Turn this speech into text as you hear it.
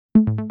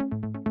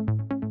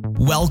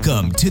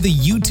Welcome to the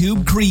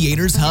YouTube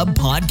Creators Hub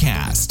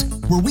podcast,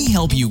 where we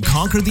help you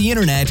conquer the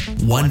internet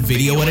one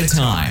video at a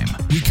time.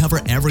 We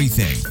cover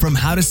everything from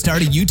how to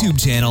start a YouTube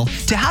channel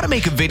to how to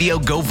make a video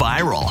go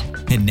viral.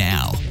 And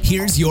now,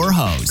 here's your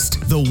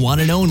host, the one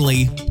and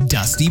only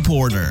Dusty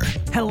Porter.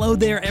 Hello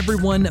there,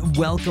 everyone.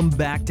 Welcome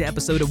back to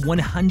episode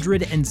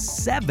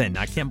 107.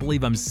 I can't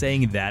believe I'm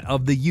saying that,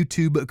 of the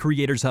YouTube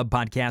Creators Hub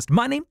podcast.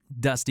 My name,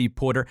 Dusty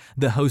Porter,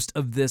 the host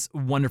of this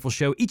wonderful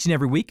show. Each and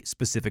every week,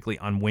 specifically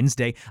on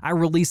Wednesday, I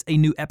release a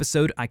new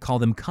episode. I call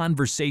them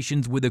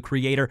Conversations with a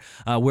Creator,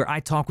 where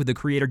I talk with a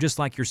creator just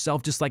like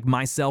yourself, just like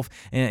myself,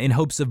 in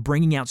hopes of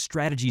bringing out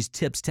strategies,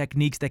 tips,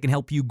 techniques that can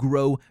help you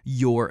grow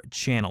your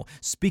channel.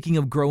 Speaking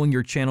of growing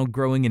your channel,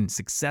 growing in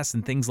success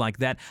and things like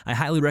that, I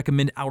highly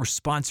recommend our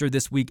sponsor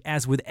this week,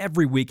 as with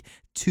every week,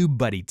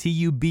 TubeBuddy,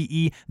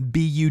 TubeBuddy,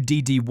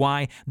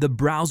 the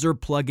browser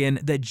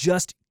plugin that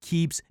just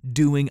keeps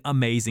doing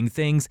amazing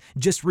things.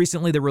 Just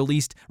recently, they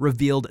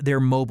revealed their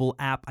mobile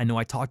app. I know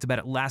I talked about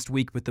it last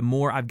week, but the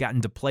more I've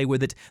gotten to play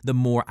with it, the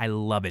more I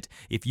love it.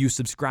 If you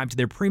subscribe to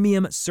their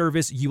premium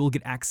service, you will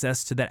get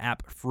access to that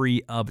app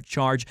free of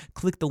charge.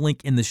 Click the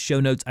link in the show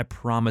notes. I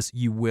promise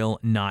you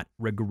will not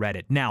regret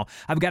it. Now,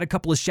 I've got a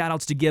couple of shout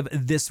outs to give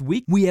this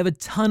week. We have a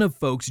ton of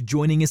folks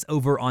joining us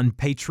over on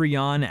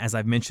Patreon. As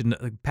I've mentioned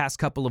the past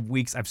couple of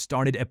weeks, I've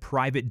started a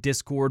private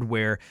Discord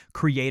where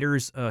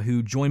creators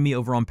who join me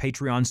over on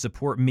Patreon,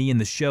 support me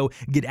and the show,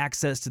 get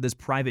access to this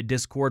private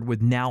Discord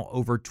with now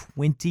over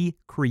 20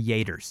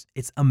 creators.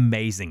 It's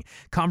amazing.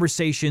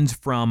 Conversations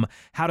from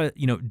how to,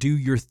 do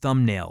your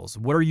thumbnails.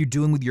 What are you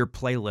doing with your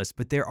playlist?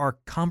 But there are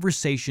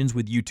conversations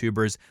with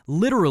YouTubers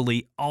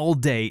literally all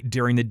day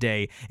during the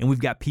day. And we've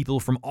got people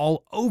from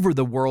all over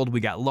the world. We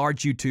got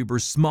large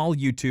YouTubers, small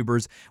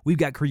YouTubers. We've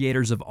got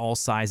creators of all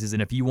sizes.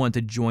 And if you want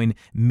to join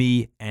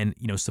me and,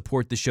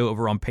 support the show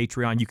over on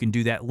Patreon, you can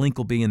do that. Link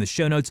will be in the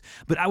show notes.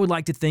 But I would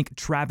like to thank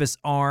Travis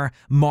R.,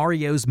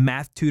 Mario's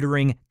Math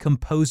Tutoring,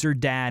 Composer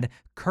Dad,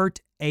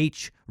 Kurt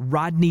H.,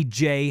 Rodney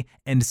J.,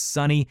 and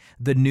Sonny,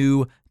 the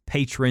new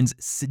patrons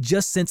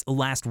just since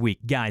last week.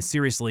 Guys,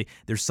 seriously,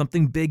 there's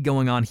something big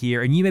going on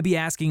here, and you may be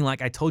asking,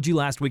 like I told you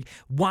last week,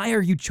 why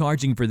are you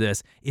charging for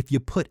this? If you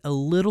put a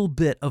little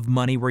bit of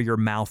money where your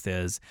mouth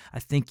is, I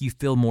think you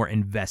feel more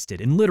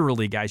invested. And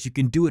literally, guys, you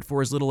can do it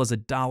for as little as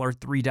 $1, $3,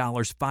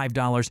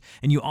 $5,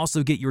 and you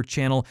also get your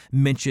channel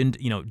mentioned,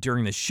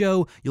 during the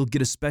show. You'll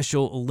get a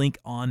special link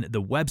on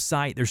the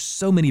website. There's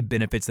so many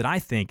benefits that I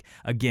think,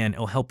 again,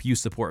 it'll help you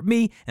support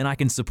me, and I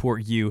can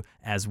support you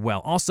as well.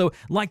 Also,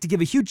 like to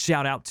give a huge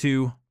shout out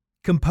to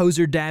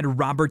Composer Dad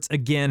Roberts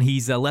again.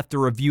 He's left a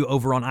review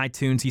over on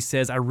iTunes. He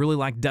says, I really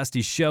like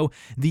Dusty's show.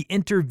 The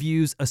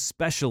interviews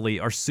especially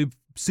are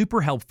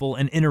super helpful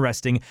and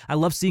interesting. I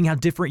love seeing how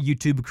different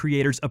YouTube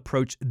creators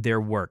approach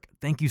their work.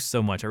 Thank you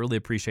so much. I really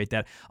appreciate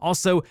that.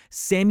 Also,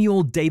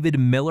 Samuel David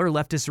Miller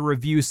left us a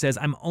review, says,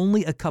 I'm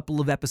only a couple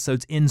of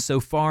episodes in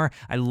so far.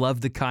 I love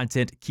the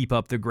content. Keep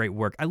up the great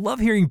work. I love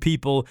hearing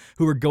people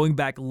who are going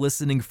back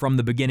listening from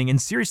the beginning.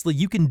 And seriously,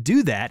 you can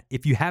do that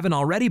if you haven't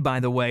alrealready, by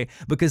the way,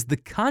 because the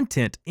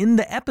content in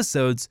the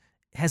episodes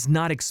has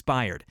not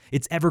expired.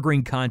 It's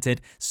evergreen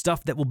content,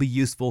 stuff that will be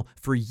useful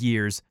for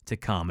years to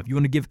come. If you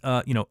want to give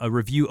a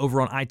review over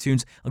on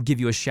iTunes, I'll give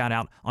you a shout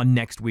out on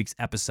next week's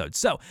episode.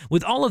 So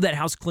with all of that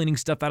house cleaning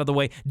stuff out of the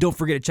way, don't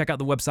forget to check out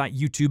the website,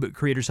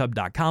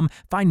 youtubecreatorshub.com.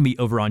 Find me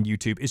over on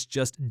YouTube. It's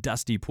just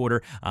Dusty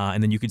Porter,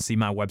 and then you can see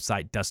my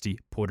website,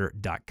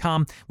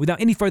 dustyporter.com. Without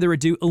any further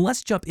ado,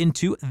 let's jump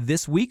into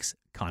this week's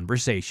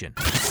conversation.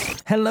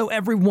 Hello,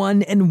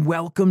 everyone, and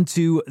welcome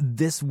to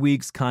this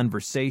week's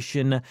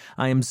conversation.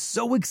 I am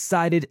so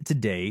excited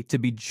today to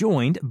be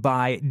joined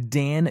by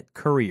Dan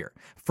Currier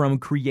from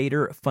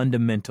Creator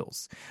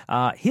Fundamentals.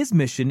 His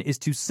mission is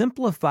to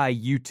simplify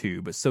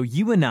YouTube so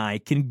you and I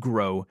can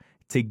grow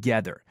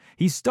together.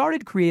 He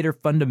started Creator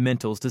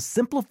Fundamentals to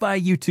simplify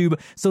YouTube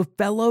so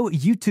fellow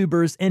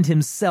YouTubers and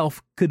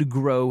himself could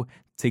grow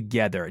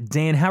together.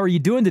 Dan, how are you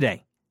doing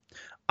today?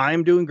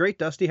 I'm doing great,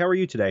 Dusty. How are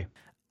you today?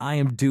 I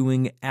am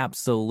doing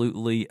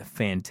absolutely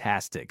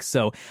fantastic.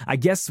 So I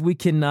guess we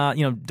can,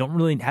 don't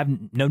really have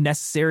no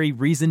necessary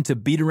reason to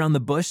beat around the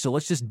bush. So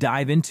let's just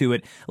dive into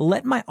it.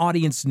 Let my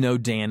audience know,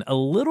 Dan, a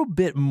little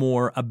bit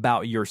more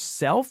about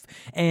yourself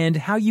and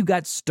how you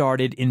got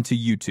started into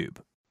YouTube.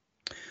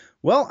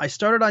 Well, I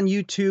started on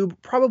YouTube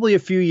probably a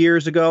few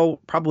years ago,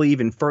 probably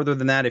even further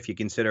than that if you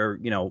consider,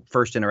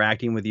 first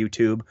interacting with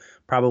YouTube.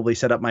 Probably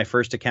set up my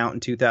first account in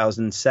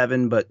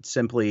 2007, but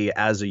simply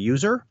as a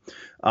user.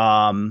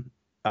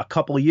 A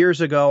couple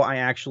years ago, I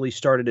actually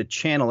started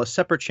a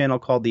separate channel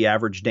called The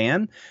Average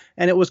Dan,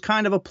 and it was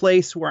kind of a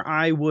place where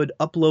I would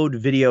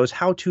upload videos,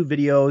 how-to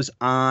videos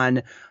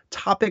on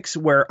topics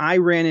where I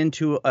ran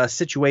into a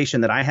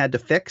situation that I had to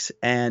fix,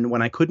 and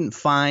when I couldn't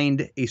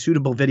find a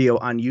suitable video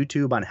on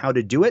YouTube on how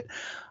to do it,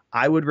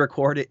 I would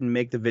record it and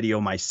make the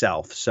video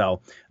myself.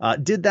 So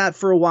did that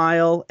for a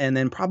while. And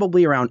then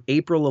probably around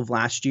April of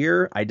last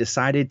year, I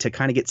decided to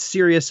kind of get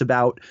serious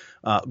about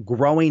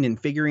growing and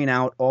figuring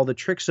out all the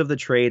tricks of the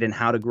trade and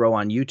how to grow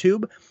on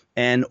YouTube.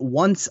 And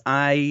once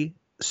I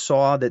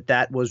saw that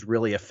that was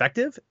really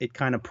effective. It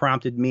kind of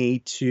prompted me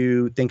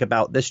to think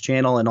about this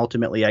channel, and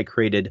ultimately I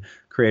created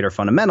Creator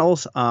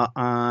Fundamentals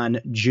on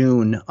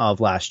June of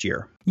last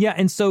year. Yeah,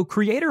 and so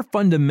Creator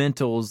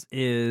Fundamentals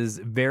is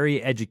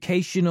very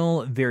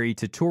educational, very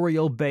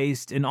tutorial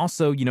based, and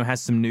also,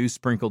 has some news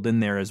sprinkled in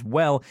there as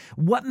well.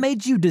 What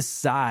made you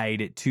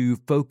decide to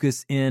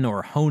focus in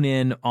or hone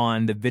in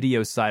on the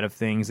video side of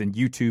things and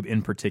YouTube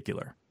in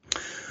particular?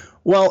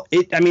 Well,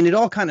 it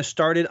all kind of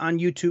started on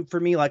YouTube for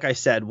me. Like I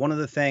said, one of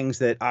the things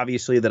that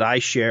obviously that I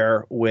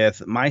share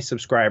with my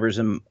subscribers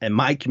and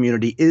my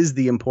community is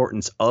the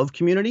importance of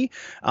community.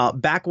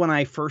 Back when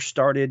I first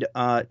started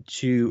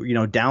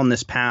to, down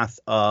this path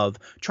of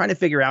trying to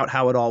figure out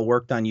how it all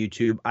worked on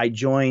YouTube, I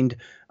joined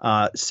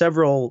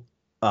several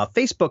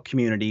Facebook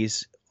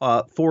communities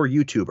for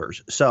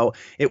YouTubers. So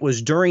it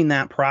was during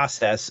that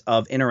process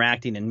of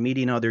interacting and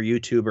meeting other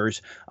YouTubers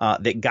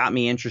that got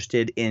me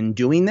interested in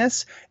doing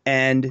this.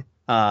 And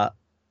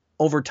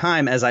over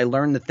time, as I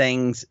learned the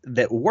things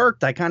that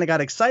worked, I kind of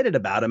got excited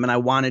about them and I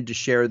wanted to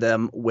share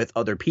them with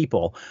other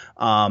people.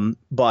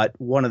 But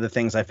one of the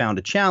things I found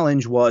a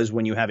challenge was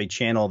when you have a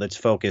channel that's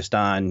focused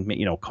on,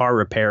 car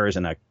repairs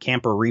and a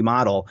camper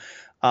remodel,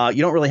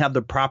 you don't really have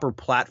the proper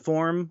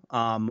platform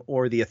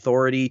or the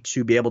authority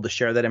to be able to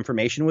share that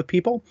information with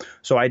people.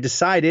 So I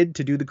decided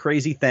to do the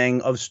crazy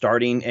thing of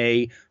starting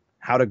a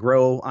how to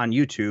grow on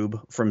YouTube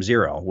from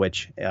zero,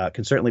 which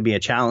can certainly be a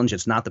challenge.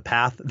 It's not the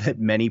path that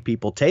many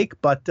people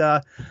take, but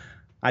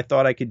I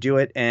thought I could do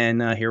it,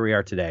 and here we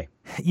are today.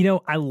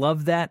 I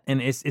love that.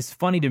 And it's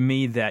funny to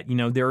me that,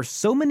 there are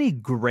so many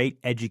great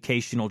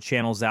educational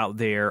channels out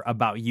there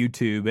about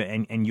YouTube,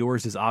 and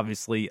yours is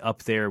obviously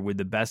up there with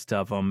the best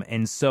of them.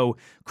 And so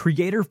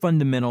Creator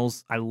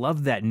Fundamentals, I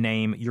love that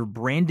name. Your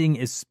branding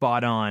is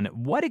spot on.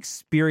 What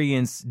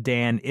experience,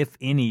 Dan, if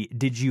any,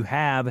 did you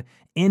have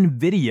in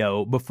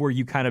video before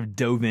you kind of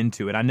dove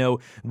into it? I know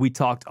we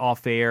talked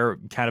off air,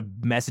 kind of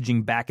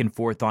messaging back and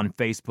forth on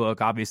Facebook.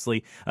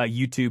 Obviously,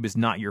 YouTube is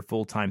not your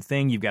full-time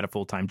thing. You've got a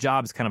full-time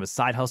job. It's kind of a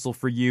side hustle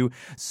for you.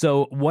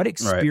 So what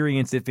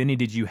experience, if any,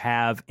 did you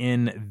have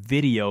in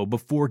video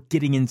before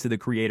getting into the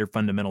Creator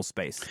Fundamental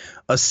space?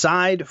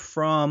 Aside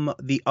from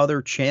the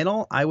other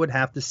channel, I would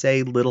have to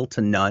say little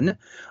to none.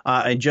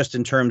 And just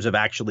in terms of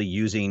actually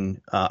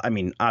using,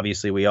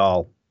 obviously we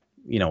all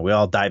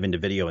dive into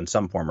video in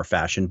some form or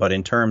fashion, but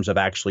in terms of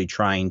actually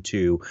trying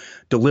to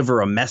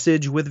deliver a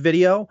message with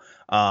video,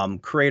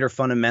 Creator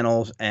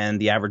Fundamentals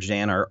and The Average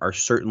Dan are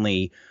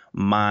certainly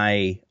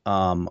my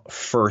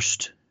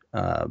first,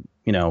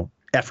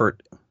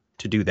 effort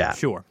to do that.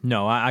 Sure.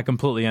 No, I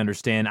completely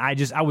understand.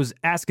 I was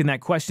asking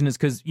that question is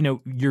because,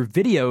 your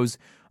videos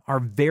are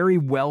very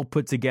well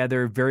put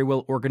together, very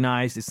well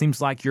organized. It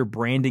seems like you're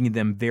branding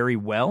them very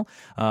well.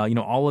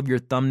 All of your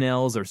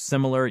thumbnails are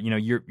similar.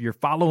 You're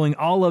following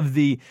all of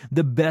the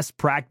best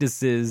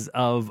practices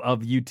of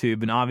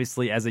YouTube. And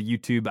obviously, as a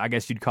YouTube, I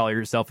guess you'd call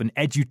yourself an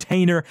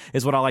edutainer,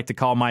 is what I like to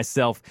call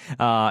myself.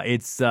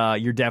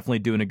 You're definitely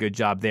doing a good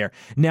job there.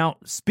 Now,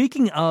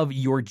 speaking of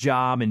your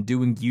job and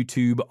doing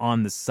YouTube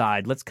on the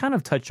side, let's kind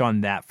of touch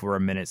on that for a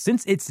minute.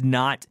 Since it's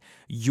not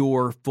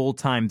your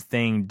full-time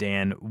thing,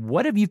 Dan,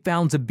 what have you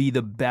found to be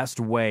the best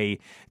way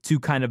to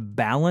kind of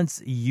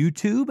balance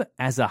YouTube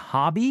as a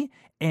hobby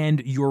and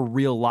your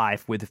real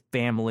life with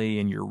family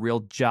and your real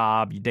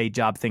job, your day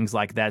job, things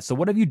like that? So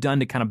what have you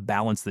done to kind of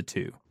balance the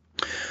two?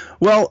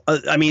 Well,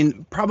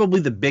 probably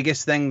the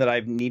biggest thing that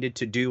I've needed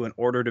to do in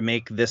order to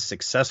make this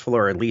successful,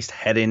 or at least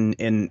head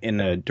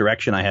in a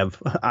direction I have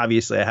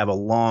a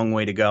long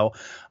way to go.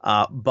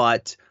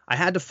 But I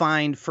had to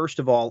find, first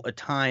of all, a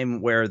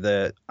time where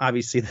the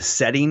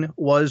setting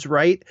was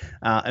right.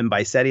 And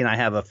by setting, I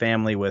have a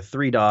family with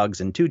 3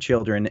 dogs and 2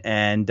 children,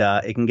 and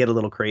it can get a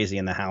little crazy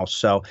in the house.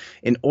 So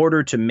in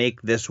order to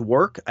make this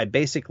work, I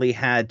basically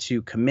had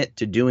to commit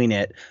to doing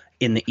it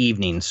in the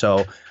evening.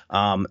 So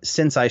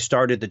since I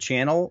started the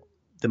channel,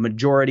 the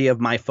majority of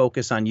my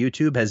focus on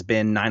YouTube has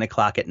been 9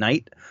 o'clock at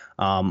night,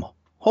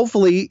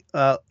 hopefully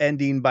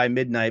ending by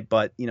midnight.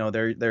 But,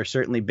 there's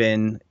certainly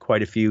been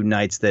quite a few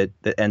nights that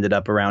ended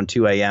up around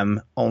 2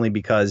 a.m. only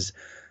because,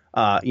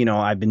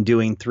 I've been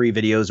doing 3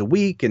 videos a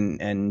week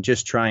and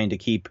just trying to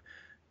keep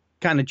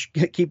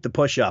the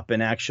push up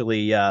and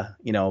actually,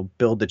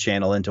 build the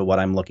channel into what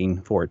I'm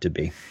looking for it to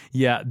be.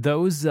 Yeah,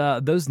 those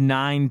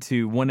 9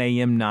 to 1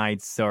 a.m.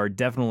 nights are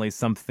definitely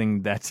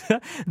something that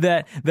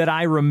that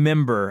I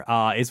remember.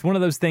 It's one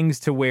of those things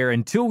to where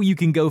until you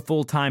can go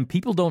full time,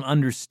 people don't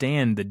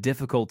understand the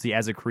difficulty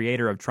as a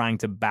creator of trying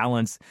to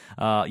balance,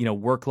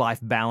 work-life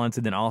balance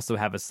and then also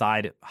have a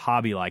side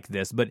hobby like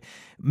this. But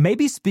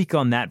maybe speak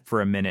on that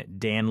for a minute,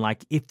 Dan.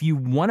 Like, if you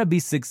want to be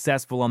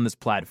successful on this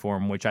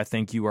platform, which I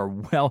think you are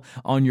well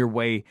on your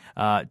way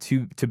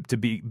to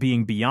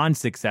being beyond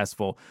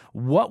successful,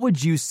 what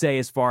would you say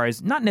as far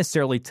as not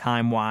necessarily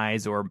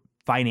time-wise or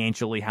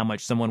financially how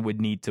much someone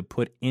would need to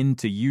put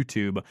into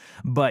YouTube.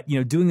 But,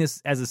 doing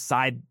this as a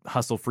side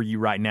hustle for you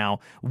right now,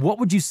 what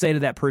would you say to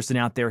that person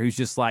out there who's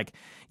just like,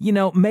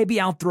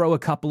 maybe I'll throw a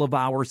couple of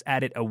hours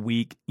at it a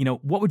week?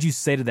 What would you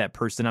say to that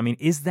person? I mean,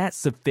 is that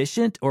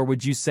sufficient? Or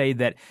would you say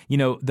that,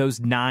 those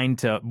 9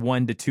 to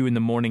 1 to 2 in the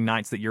morning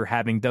nights that you're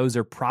having, those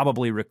are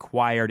probably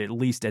required at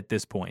least at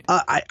this point?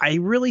 I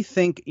really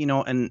think,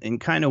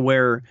 and kind of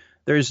where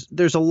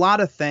there's a lot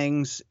of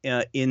things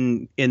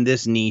in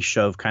this niche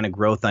of kind of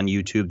growth on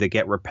YouTube that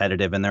get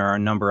repetitive, and there are a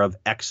number of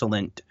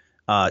excellent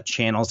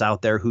channels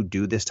out there who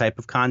do this type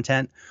of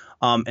content.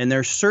 And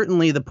there's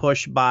certainly the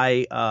push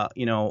by a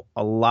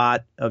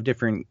lot of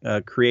different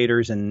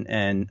creators and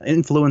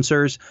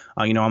influencers.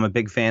 I'm a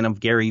big fan of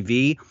Gary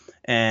Vee.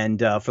 And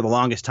for the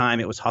longest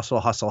time, it was hustle,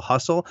 hustle,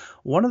 hustle.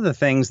 One of the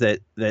things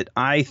that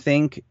I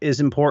think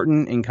is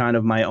important in kind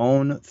of my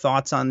own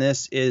thoughts on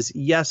this is,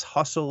 yes,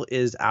 hustle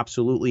is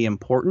absolutely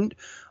important.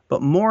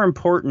 But more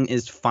important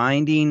is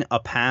finding a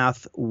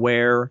path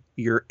where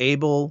you're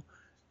able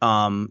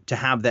to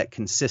have that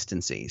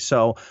consistency.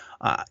 So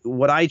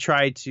what I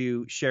try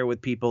to share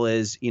with people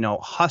is,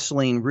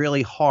 hustling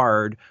really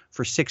hard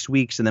for 6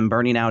 weeks and then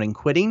burning out and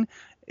quitting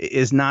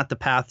is not the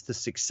path to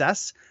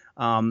success.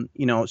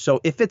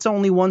 So if it's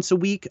only once a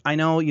week, I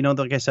know,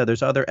 like I said,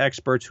 there's other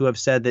experts who have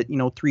said that,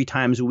 3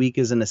 times a week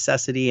is a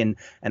necessity. And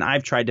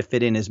I've tried to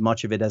fit in as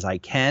much of it as I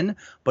can.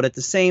 But at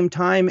the same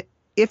time,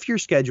 if your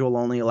schedule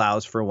only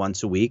allows for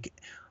once a week,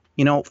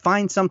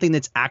 find something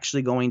that's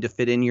actually going to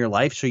fit in your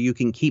life so you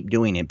can keep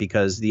doing it.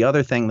 Because the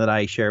other thing that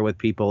I share with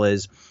people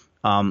is,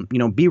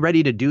 be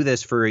ready to do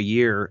this for a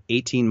year,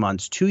 18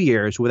 months, 2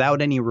 years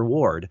without any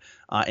reward.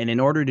 And in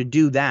order to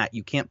do that,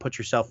 you can't put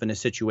yourself in a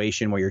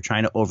situation where you're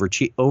trying to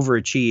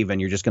overachieve and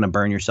you're just going to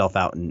burn yourself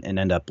out and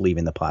end up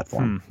leaving the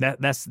platform.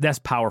 That's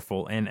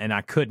powerful. And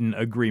I couldn't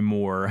agree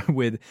more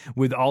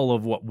with all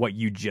of what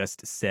you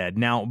just said.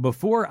 Now,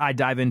 before I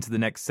dive into the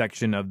next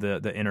section of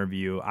the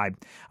interview, I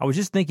was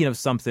just thinking of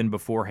something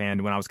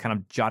beforehand when I was kind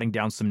of jotting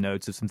down some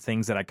notes of some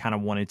things that I kind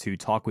of wanted to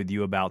talk with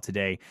you about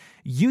today.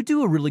 You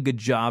do a really good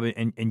job,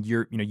 and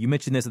you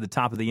mentioned this at the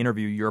top of the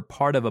interview. You're a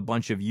part of a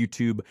bunch of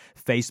YouTube,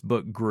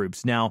 Facebook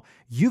groups. Now,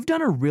 you've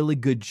done a really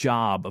good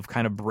job of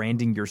kind of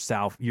branding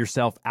yourself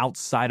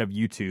outside of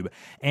YouTube,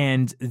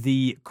 and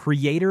the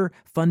Creator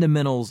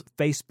Fundamentals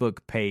Facebook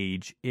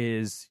page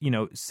is,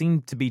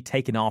 seemed to be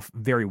taken off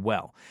very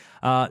well.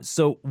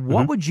 So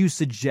what would you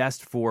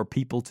suggest for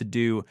people to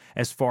do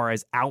as far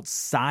as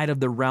outside of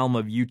the realm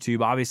of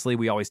YouTube? Obviously,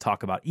 we always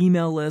talk about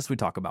email lists. We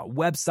talk about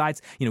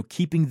websites.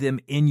 Keeping them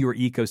in your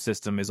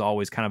ecosystem is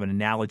always kind of an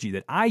analogy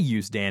that I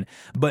use, Dan.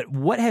 But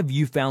what have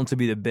you found to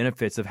be the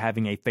benefits of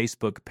having a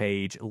Facebook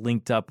page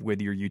linked up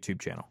with your YouTube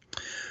channel?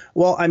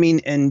 Well, I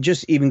mean, and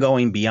just even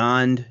going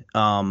beyond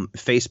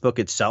Facebook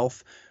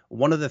itself,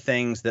 one of the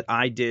things that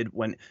I did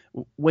when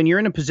you're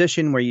in a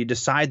position where you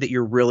decide that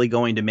you're really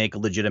going to make a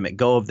legitimate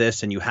go of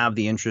this and you have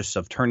the interests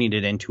of turning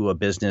it into a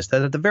business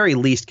that at the very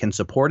least can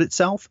support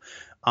itself,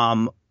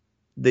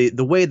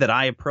 the way that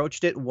I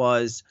approached it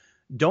was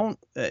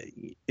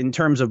in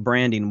terms of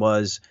branding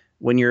was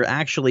when you're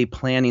actually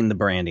planning the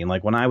branding.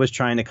 Like when I was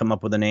trying to come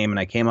up with a name and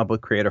I came up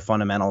with Creator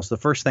Fundamentals, the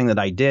first thing that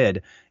I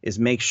did is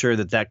make sure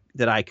that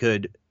I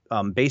could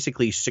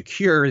basically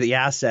secure the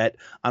asset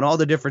on all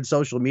the different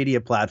social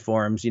media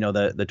platforms,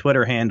 the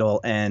Twitter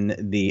handle and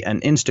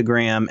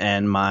Instagram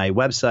and my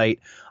website.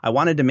 I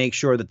wanted to make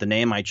sure that the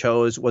name I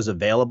chose was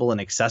available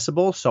and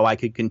accessible so I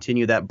could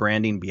continue that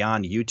branding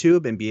beyond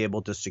YouTube and be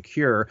able to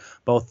secure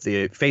both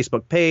the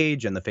Facebook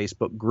page and the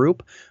Facebook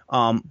group.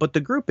 But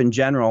the group in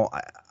general,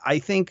 I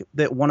think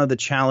that one of the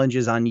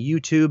challenges on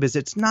YouTube is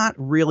it's not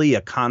really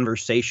a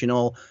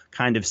conversational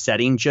kind of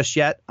setting just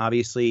yet.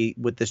 Obviously,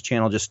 with this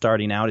channel just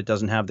starting out, it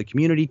doesn't have the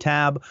community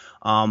tab.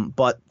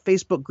 But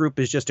Facebook group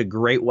is just a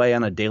great way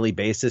on a daily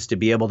basis to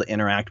be able to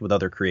interact with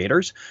other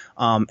creators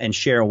and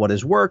share what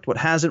has worked, what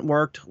hasn't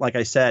worked. Like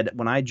I said,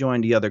 when I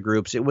joined the other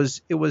groups, it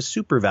was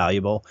super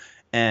valuable.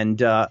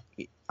 And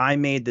I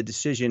made the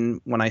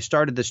decision when I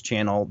started this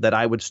channel that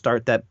I would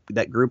start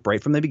that group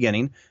right from the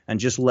beginning and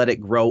just let it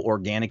grow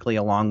organically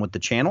along with the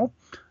channel.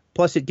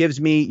 Plus, it gives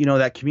me,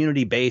 that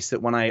community base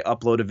that when I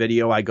upload a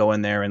video, I go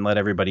in there and let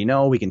everybody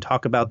know. We can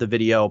talk about the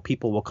video.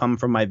 People will come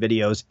from my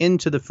videos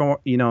into the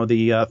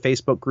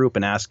Facebook group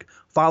and ask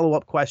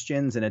follow-up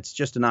questions. And it's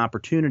just an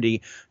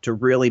opportunity to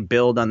really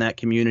build on that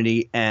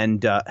community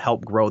and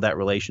help grow that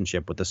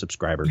relationship with the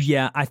subscribers.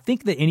 Yeah, I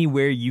think that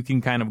anywhere you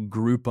can kind of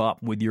group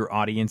up with your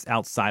audience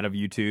outside of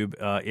YouTube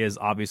is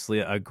obviously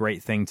a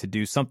great thing to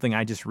do. Something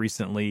I just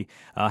recently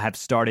have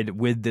started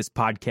with this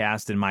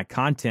podcast and my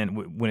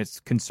content when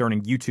it's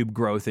concerning YouTube YouTube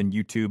growth and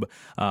YouTube,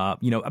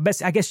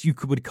 I guess you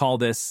would call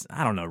this,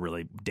 I don't know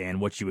really, Dan,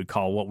 what you would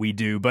call what we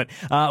do, but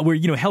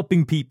we're,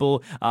 helping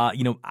people.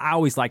 I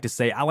always like to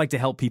say, I like to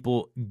help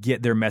people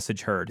get their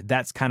message heard.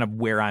 That's kind of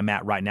where I'm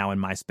at right now in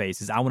my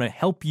space, is I want to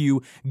help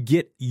you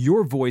get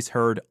your voice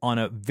heard on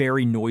a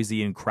very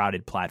noisy and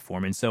crowded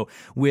platform. And so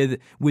with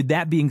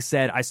that being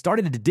said, I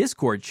started a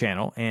Discord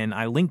channel and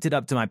I linked it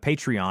up to my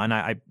Patreon.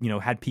 I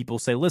had people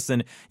say,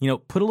 listen,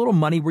 put a little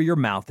money where your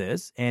mouth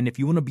is. And if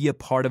you want to be a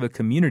part of a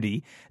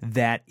community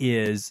that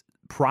is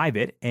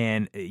private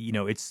and,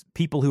 it's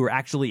people who are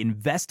actually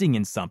investing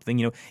in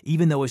something,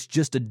 even though it's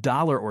just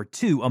 $1 or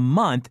 $2 a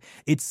month,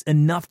 it's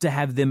enough to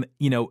have them,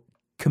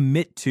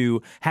 commit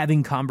to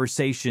having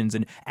conversations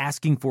and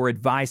asking for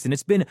advice. And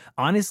it's been,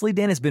 honestly,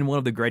 Dan, it's been one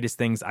of the greatest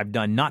things I've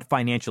done, not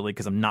financially,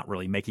 because I'm not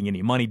really making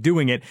any money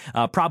doing it,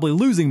 probably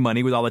losing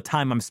money with all the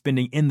time I'm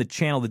spending in the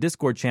channel, the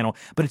Discord channel,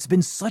 but it's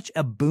been such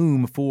a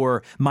boom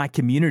for my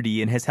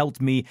community and has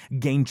helped me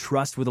gain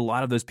trust with a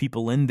lot of those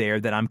people in there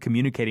that I'm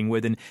communicating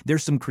with. And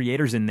there's some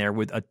creators in there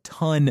with a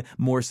ton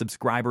more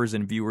subscribers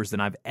and viewers than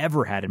I've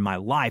ever had in my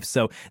life.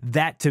 So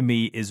that to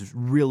me is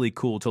really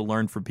cool to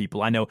learn from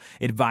people. I know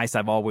advice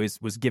I've always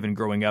was given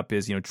growing up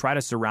is, try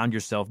to surround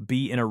yourself,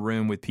 be in a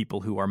room with people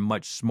who are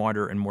much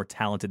smarter and more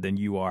talented than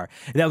you are.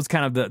 That was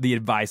kind of the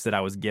advice that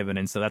I was given.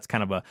 And so that's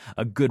kind of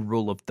a good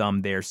rule of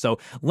thumb there. So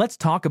let's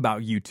talk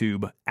about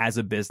YouTube as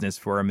a business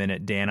for a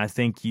minute, Dan. I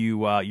think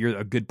you're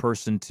a good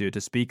person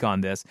to speak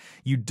on this.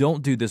 You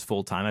don't do this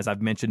full time, as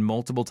I've mentioned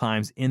multiple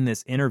times in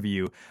this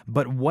interview,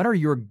 but what are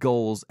your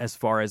goals as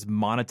far as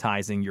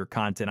monetizing your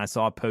content? I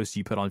saw a post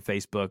you put on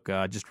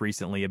Facebook just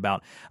recently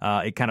about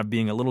it kind of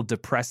being a little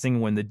depressing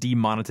when the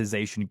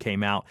demonetization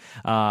came out,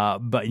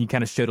 but you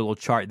kind of showed a little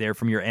chart there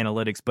from your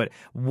analytics. But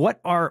what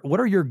are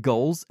your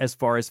goals as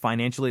far as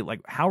financially?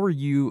 Like, how are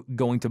you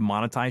going to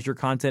monetize your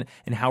content,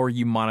 and how are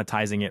you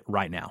monetizing it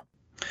right now?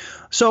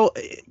 So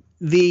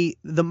the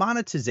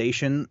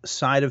monetization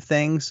side of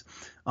things,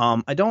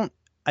 I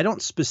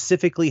don't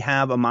specifically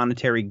have a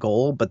monetary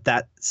goal, but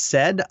that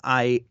said,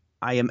 I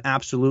am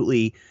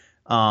absolutely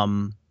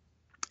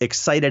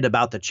excited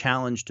about the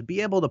challenge to be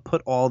able to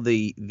put all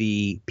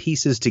the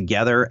pieces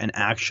together and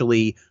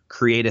actually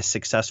create a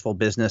successful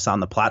business on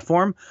the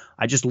platform.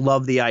 I just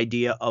love the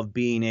idea of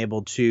being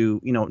able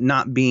to,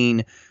 not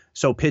being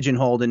so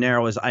pigeonholed and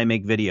narrow as I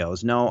make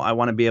videos. No, I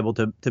want to be able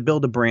to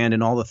build a brand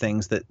and all the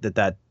things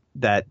that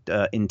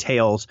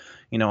entails.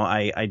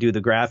 I do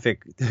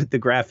the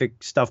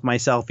graphic stuff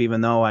myself,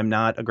 even though I'm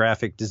not a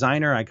graphic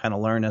designer. I kind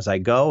of learn as I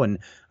go, and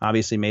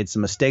obviously made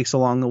some mistakes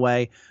along the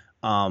way.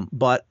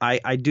 But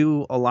I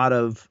do a lot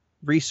of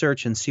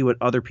research and see what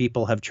other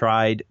people have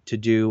tried to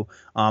do.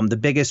 The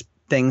biggest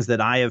things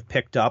that I have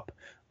picked up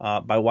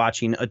by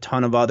watching a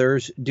ton of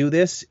others do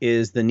this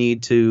is the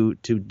need to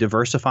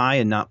diversify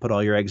and not put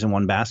all your eggs in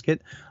one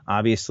basket.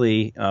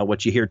 Obviously,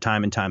 what you hear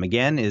time and time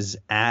again is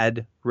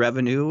ad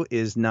revenue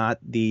is not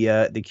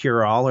the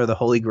cure-all or the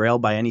holy grail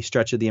by any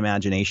stretch of the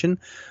imagination.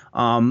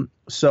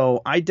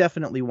 So I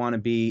definitely want to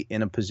be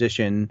in a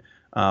position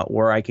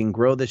where I can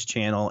grow this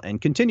channel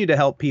and continue to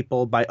help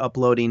people by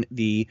uploading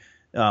the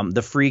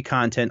free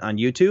content on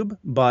YouTube.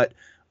 But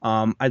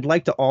I'd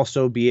like to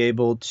also be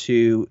able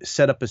to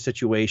set up a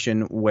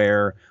situation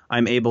where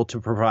I'm able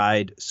to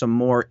provide some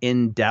more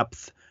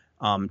in-depth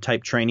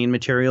type training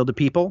material to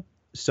people.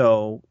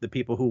 So the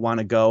people who want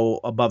to go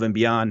above and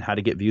beyond how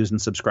to get views and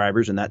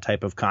subscribers and that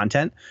type of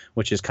content,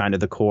 which is kind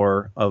of the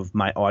core of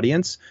my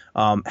audience,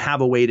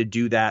 have a way to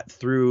do that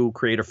through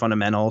Creator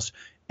Fundamentals.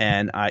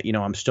 And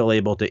I'm still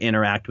able to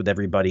interact with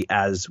everybody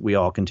as we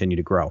all continue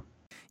to grow.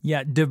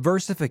 Yeah,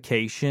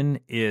 diversification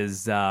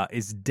is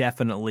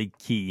definitely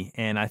key,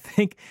 and I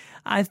think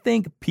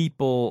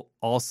people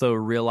also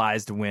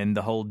realized when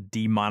the whole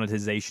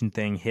demonetization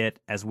thing hit,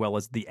 as well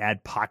as the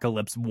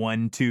adpocalypse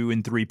 1, 2,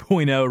 and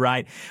 3.0,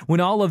 right?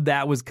 When all of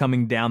that was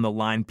coming down the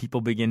line,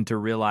 people begin to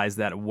realize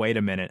that, wait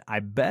a minute,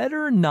 I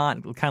better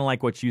not, kind of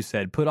like what you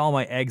said, put all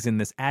my eggs in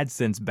this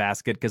AdSense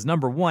basket, because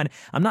number one,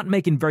 I'm not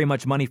making very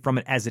much money from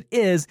it as it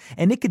is,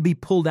 and it could be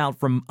pulled out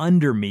from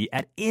under me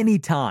at any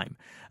time.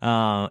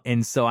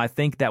 And so I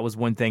think that was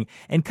one thing.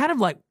 And kind of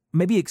like,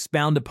 maybe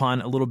expound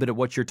upon a little bit of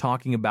what you're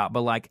talking about,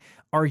 but like,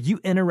 are you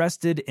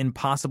interested in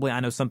possibly,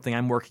 I know something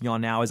I'm working on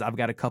now is I've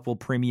got a couple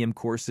premium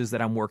courses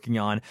that I'm working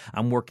on.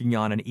 I'm working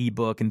on an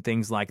ebook and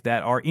things like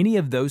that. Are any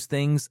of those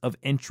things of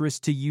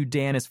interest to you,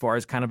 Dan, as far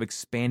as kind of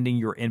expanding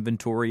your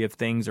inventory of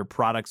things or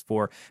products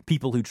for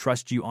people who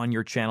trust you on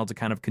your channel to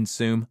kind of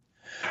consume?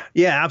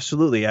 Yeah,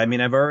 absolutely. I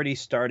mean, I've already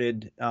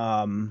started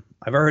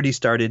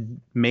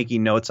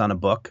making notes on a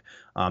book.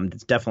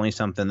 It's definitely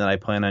something that I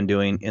plan on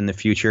doing in the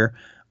future.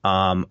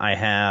 I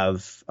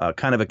have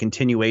kind of a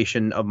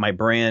continuation of my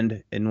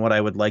brand, and what I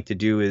would like to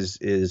do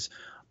is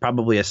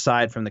probably,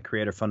 aside from the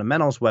Creator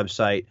Fundamentals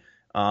website,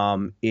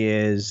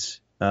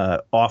 is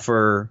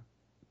offer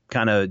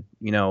kind of,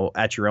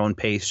 at your own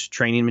pace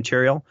training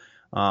material.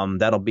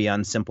 That'll be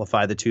on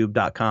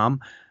simplifythetube.com.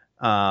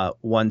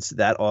 Once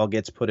that all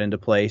gets put into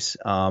place,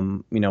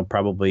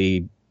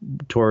 probably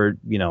toward,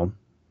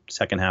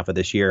 second half of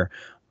this year.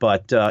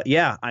 But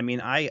yeah, I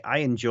mean, I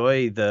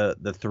enjoy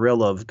the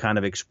thrill of kind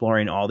of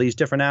exploring all these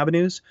different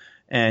avenues,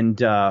 and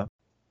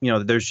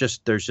there's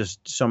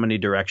just so many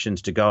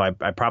directions to go.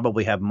 I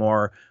probably have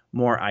more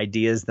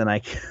ideas than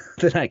I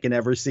than I can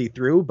ever see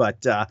through,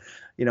 but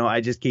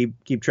I just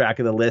keep track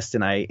of the list,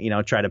 and I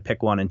try to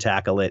pick one and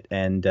tackle it,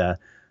 and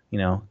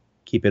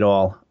keep it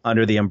all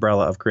under the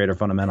umbrella of Creator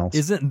Fundamentals.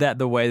 Isn't that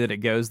the way that it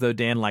goes, though,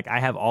 Dan? Like, I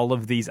have all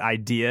of these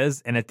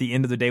ideas, and at the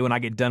end of the day, when I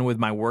get done with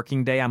my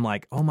working day, I'm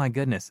like, oh my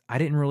goodness, I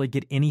didn't really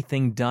get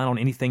anything done on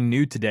anything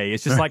new today.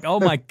 It's just like, oh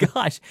my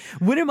gosh,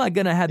 when am I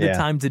going to have the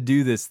time to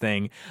do this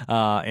thing?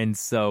 And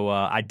so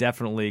I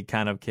definitely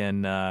kind of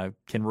can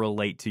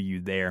relate to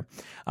you there.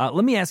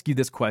 Let me ask you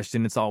this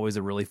question. It's always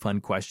a really fun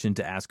question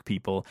to ask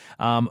people.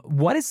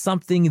 What is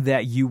something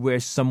that you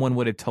wish someone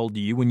would have told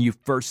you when you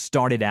first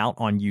started out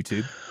on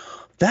YouTube?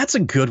 That's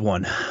a good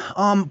one.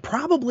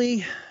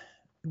 Probably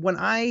when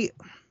I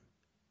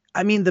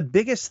mean, the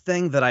biggest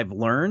thing that I've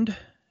learned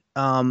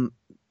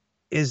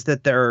is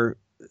that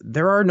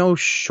there are no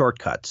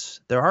shortcuts.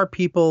 There are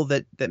people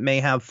that may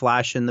have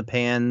flash in the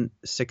pan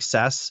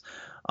success.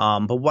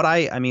 But what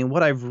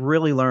I've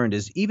really learned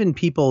is even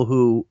people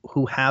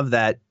who have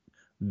that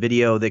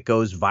video that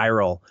goes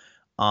viral,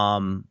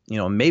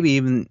 maybe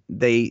even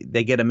they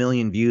get 1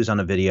 million views on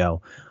a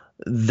video.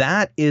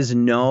 That is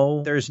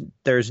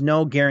there's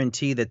no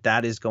guarantee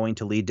that is going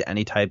to lead to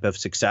any type of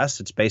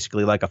success. It's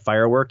basically like a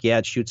firework. Yeah,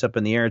 it shoots up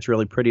in the air. It's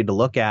really pretty to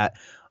look at,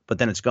 but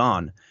then it's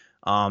gone.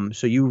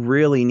 So you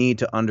really need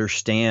to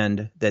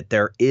understand that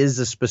there is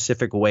a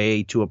specific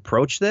way to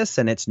approach this,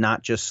 and it's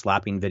not just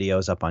slapping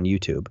videos up on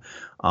YouTube.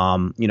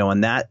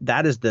 And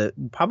that is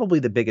probably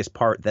the biggest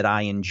part that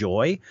I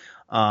enjoy.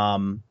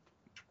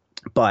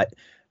 But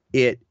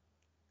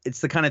it's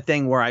the kind of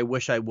thing where I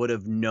wish I would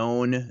have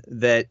known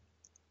that.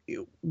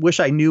 Wish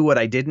I knew what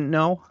I didn't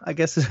know, I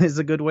guess is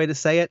a good way to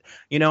say it.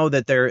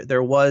 That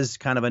there was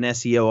kind of an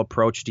SEO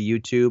approach to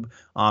YouTube.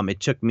 It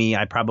took me,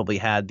 I probably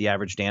had the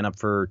Average Dan up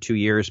for 2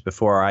 years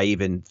before I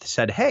even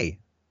said, hey,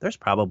 there's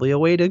probably a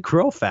way to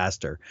grow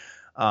faster.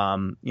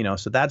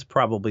 So that's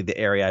probably the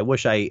area. I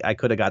wish I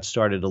could have got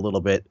started a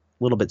little bit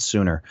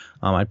sooner.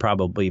 I'd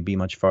probably be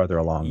much farther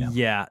along now.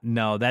 Yeah,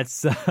 no,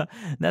 that's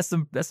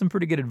some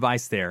pretty good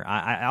advice there.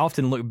 I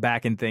often look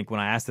back and think when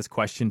I ask this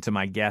question to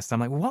my guests, I'm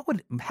like,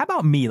 how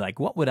about me? Like,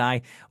 what would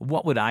I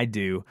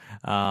do?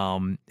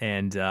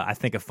 I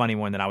think a funny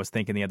one that I was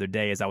thinking the other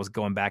day as I was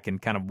going back and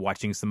kind of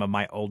watching some of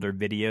my older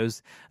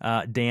videos,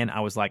 Dan,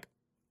 I was like,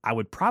 I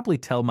would probably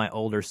tell my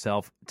older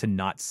self to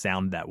not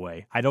sound that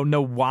way. I don't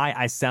know why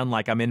I sound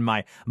like I'm in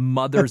my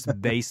mother's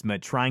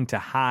basement trying to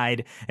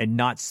hide and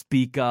not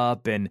speak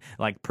up and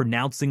like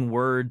pronouncing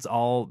words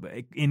all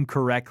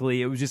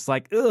incorrectly. It was just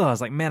like, ugh. I was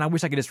like, man, I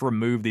wish I could just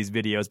remove these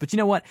videos. But you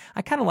know what?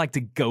 I kind of like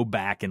to go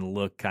back and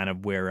look kind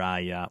of where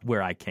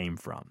I came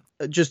from.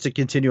 Just to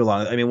continue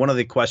along, I mean, one of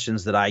the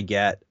questions that I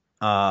get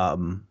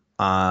on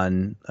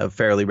a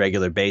fairly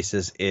regular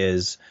basis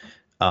is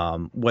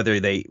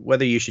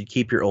whether you should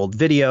keep your old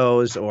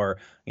videos or,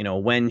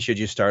 when should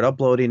you start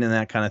uploading and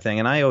that kind of thing.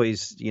 And I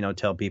always,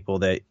 tell people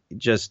that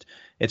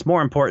it's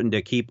more important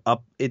to keep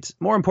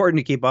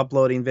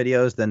uploading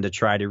videos than to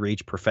try to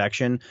reach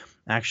perfection.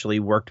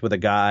 Actually worked with a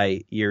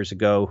guy years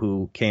ago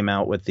who came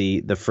out with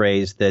the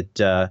phrase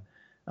that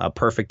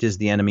perfect is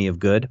the enemy of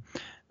good.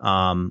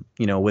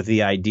 With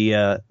the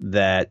idea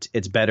that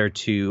it's better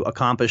to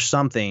accomplish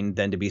something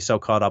than to be so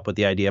caught up with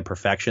the idea of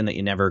perfection that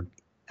you never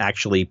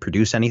actually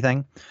produce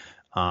anything.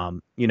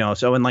 And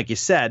like you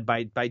said,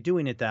 by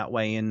doing it that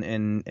way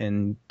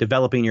and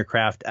developing your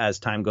craft as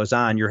time goes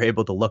on, you're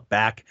able to look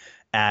back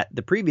at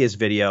the previous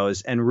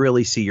videos and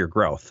really see your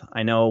growth.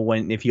 I know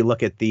if you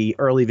look at the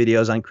early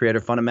videos on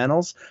Creator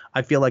Fundamentals,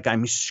 I feel like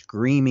I'm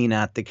screaming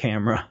at the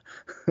camera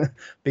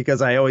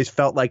because I always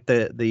felt like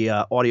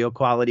the audio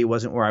quality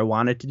wasn't where I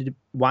wanted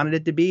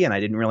it to be, and I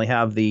didn't really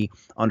have the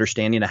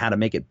understanding of how to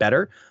make it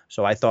better.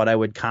 So I thought I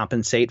would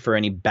compensate for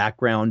any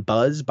background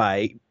buzz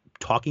by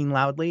talking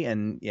loudly,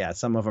 and yeah,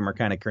 some of them are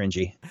kind of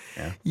cringy.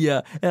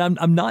 Yeah, and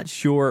I'm not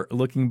sure,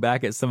 looking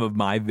back at some of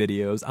my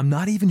videos, I'm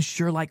not even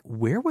sure, like,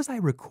 where was I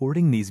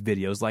recording these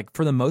videos? Like,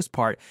 for the most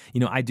part,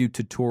 I do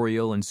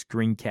tutorial and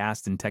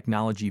screencast and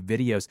technology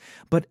videos,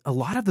 but a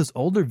lot of those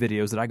older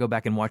videos that I go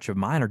back and watch of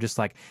mine are just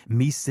like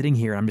me sitting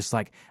here, and I'm just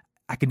like,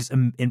 I can just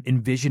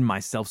envision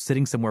myself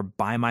sitting somewhere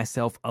by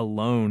myself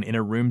alone in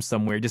a room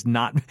somewhere, just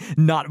not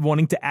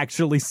wanting to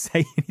actually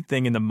say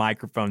anything in the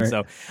microphone.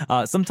 Right.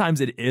 So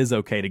sometimes it is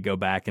okay to go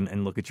back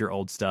and look at your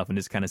old stuff and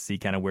just kind of see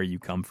kind of where you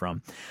come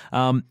from.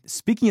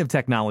 Speaking of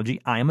technology,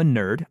 I am a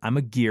nerd. I'm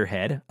a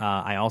gearhead.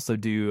 I also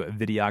do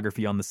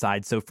videography on the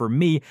side. So for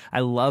me, I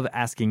love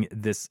asking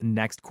this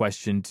next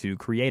question to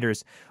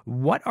creators.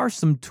 What are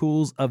some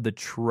tools of the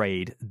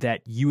trade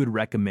that you would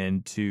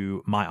recommend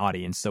to my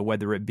audience? So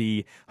whether it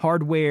be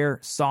hardware,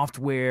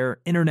 software,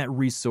 internet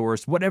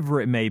resource,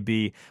 whatever it may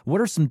be,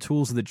 what are some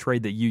tools of the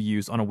trade that you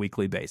use on a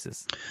weekly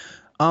basis?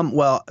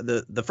 Well,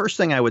 the first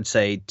thing I would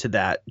say to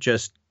that,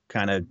 just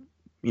kind of,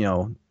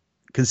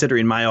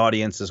 considering my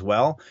audience as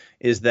well,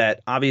 is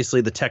that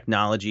obviously the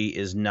technology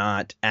is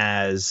not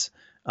as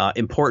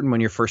important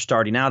when you're first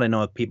starting out. I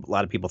know a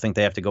lot of people think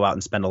they have to go out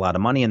and spend a lot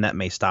of money, and that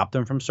may stop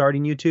them from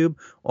starting YouTube.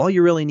 All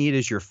you really need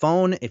is your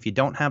phone. If you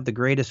don't have the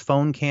greatest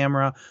phone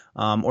camera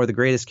or the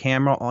greatest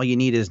camera, all you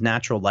need is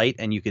natural light,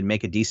 and you can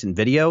make a decent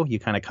video. You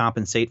kind of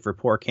compensate for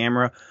poor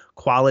camera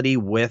quality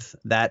with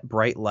that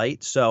bright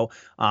light. So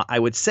I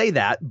would say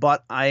that,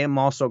 but I am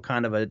also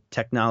kind of a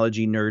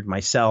technology nerd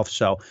myself.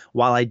 So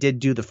while I did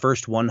do the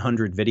first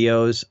 100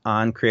 videos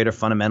on Creative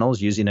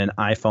Fundamentals using an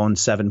iPhone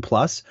 7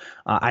 Plus,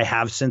 I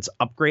have since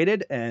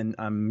upgraded, and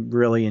I'm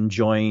really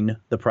enjoying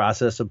the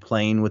process of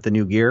playing with the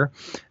new gear.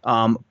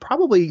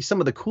 Probably some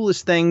of the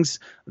coolest things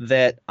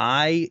that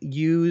I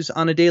use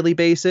on a daily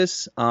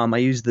basis, I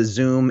use the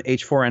Zoom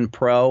H4n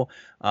Pro,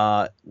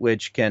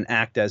 which can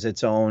act as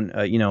its own,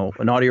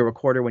 an audio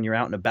recorder when you're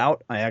out and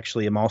about. I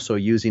actually am also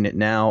using it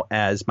now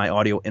as my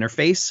audio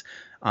interface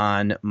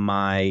on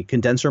my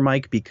condenser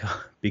mic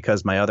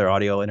because my other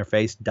audio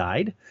interface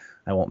died.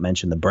 I won't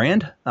mention the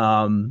brand.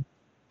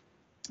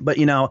 But,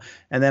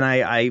 and then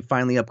I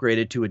finally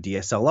upgraded to a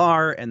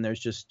DSLR, and there's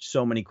just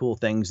so many cool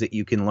things that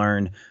you can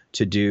learn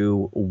to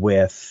do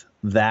with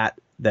that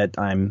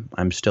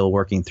I'm still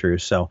working through.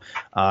 So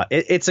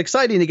it's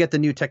exciting to get the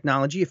new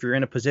technology. If you're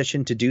in a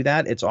position to do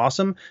that, it's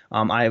awesome.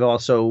 I've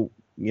also,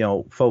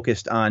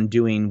 focused on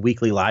doing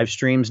weekly live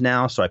streams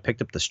now. So I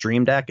picked up the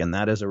Stream Deck, and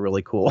that is a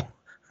really cool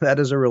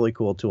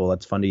tool.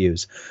 That's fun to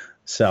use.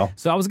 So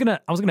I was gonna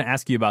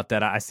ask you about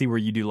that. I see where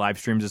you do live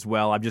streams as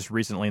well. I've just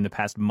recently, in the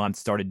past month,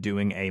 started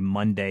doing a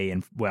Monday,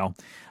 and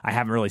I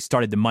haven't really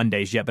started the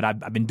Mondays yet, but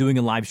I've been doing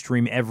a live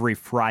stream every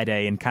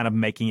Friday and kind of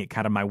making it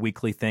kind of my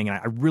weekly thing. And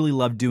I really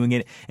love doing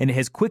it, and it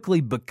has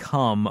quickly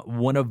become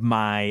one of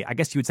my, I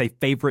guess you would say,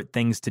 favorite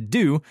things to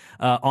do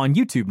on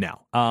YouTube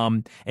now.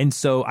 And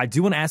so I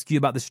do want to ask you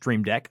about the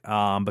Stream Deck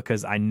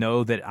because I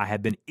know that I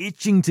have been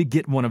itching to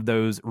get one of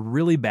those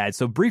really bad.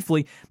 So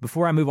briefly,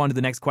 before I move on to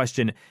the next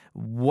question,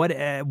 what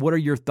are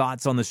your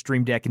thoughts on the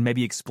Stream Deck, and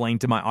maybe explain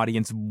to my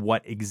audience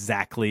what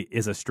exactly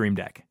is a Stream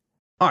Deck?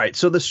 All right,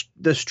 so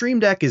the Stream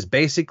Deck is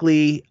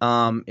basically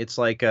it's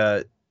like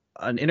an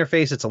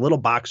interface. It's a little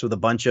box with a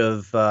bunch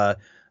of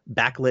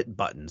backlit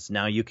buttons.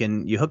 Now you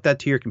hook that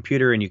to your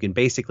computer, and you can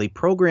basically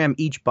program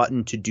each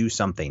button to do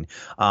something.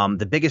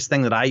 The biggest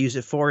thing that I use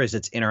it for is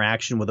its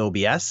interaction with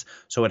OBS.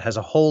 So it has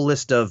a whole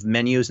list of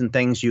menus and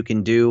things you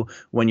can do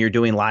when you're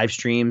doing live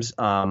streams.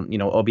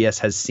 OBS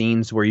has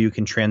scenes where you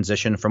can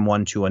transition from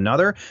one to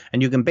another,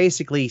 and you can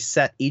basically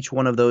set each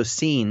one of those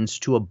scenes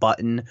to a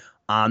button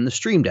on the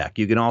Stream Deck.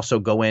 You can also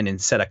go in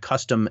and set a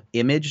custom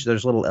image.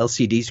 There's little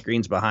LCD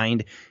screens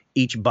behind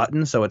each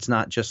button, so it's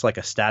not just like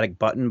a static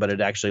button, but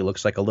it actually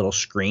looks like a little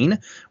screen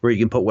where you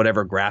can put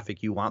whatever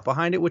graphic you want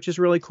behind it, which is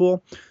really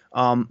cool.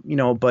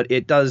 But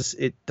it does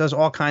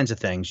all kinds of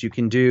things. You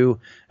can do.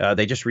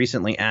 They just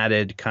recently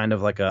added kind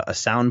of like a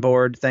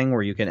soundboard thing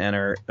where you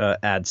can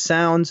add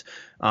sounds.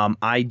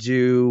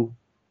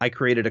 I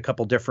created a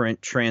couple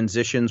different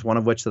transitions, one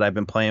of which that I've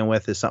been playing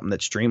with is something that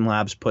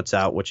Streamlabs puts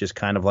out, which is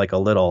kind of like a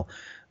little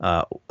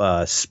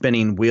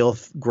spinning wheel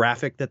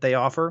graphic that they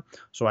offer.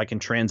 So I can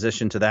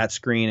transition to that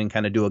screen and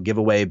kind of do a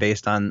giveaway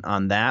based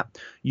on that.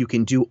 You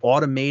can do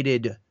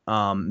automated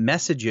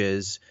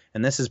messages,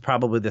 and this is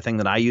probably the thing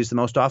that I use the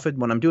most often.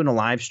 When I'm doing a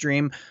live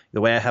stream,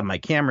 the way I have my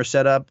camera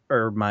set up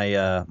or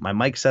my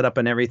mic set up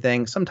and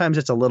everything, sometimes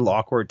it's a little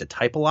awkward to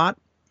type a lot.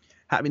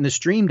 Having the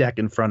Stream Deck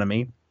in front of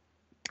me,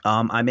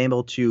 I'm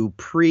able to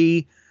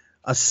pre-assign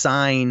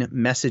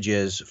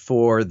messages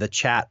for the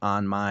chat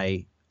on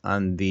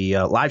the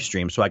live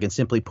stream. So I can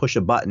simply push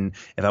a button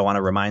if I want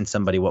to remind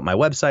somebody what my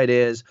website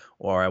is,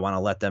 or I want to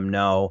let them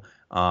know,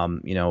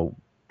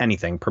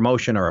 anything,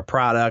 promotion or a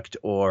product,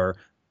 or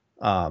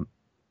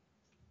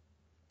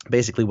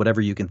basically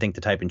whatever you can think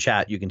to type in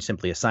chat. You can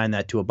simply assign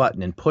that to a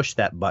button and push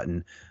that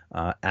button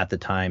at the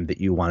time that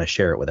you want to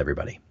share it with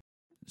everybody.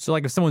 So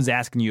like if someone's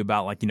asking you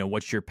about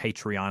what's your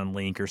Patreon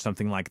link or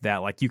something like that,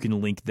 like you can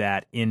link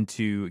that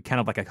into kind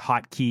of like a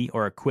hotkey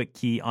or a quick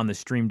key on the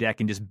Stream Deck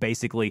and just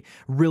basically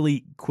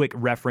really quick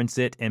reference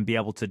it and be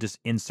able to just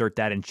insert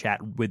that in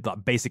chat with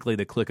basically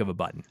the click of a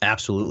button.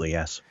 Absolutely,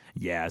 yes.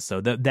 Yeah,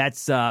 so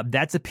that's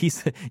a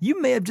piece you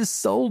may have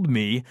just sold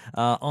me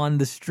on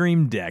the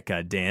Stream Deck,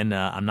 Dan.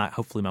 I'm not.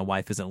 Hopefully, my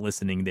wife isn't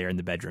listening there in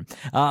the bedroom.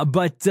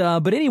 But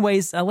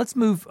anyways, let's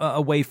move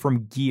away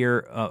from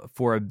gear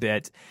for a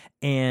bit,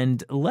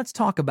 and let's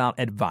talk about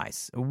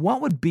advice. What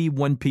would be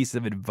one piece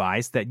of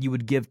advice that you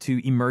would give to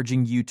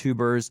emerging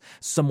YouTubers,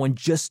 someone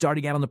just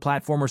starting out on the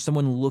platform, or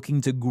someone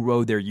looking to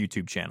grow their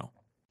YouTube channel?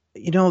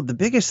 The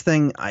biggest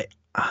thing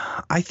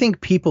I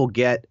think people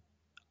get,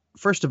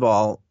 first of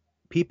all,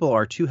 people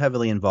are too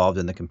heavily involved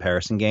in the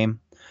comparison game.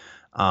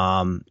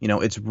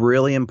 It's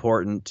really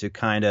important to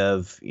kind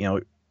of,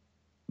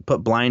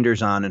 put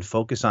blinders on and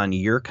focus on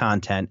your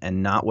content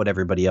and not what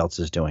everybody else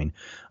is doing.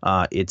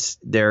 It's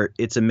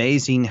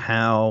amazing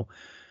how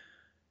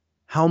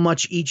how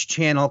much each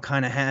channel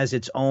kind of has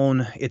its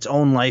own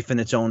life and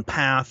its own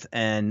path.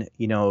 And,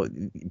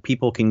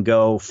 people can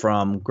go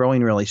from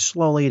growing really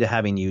slowly to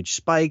having huge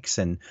spikes,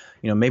 and,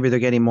 maybe they're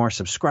getting more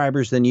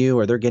subscribers than you,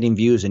 or they're getting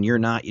views and you're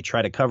not. You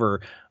try to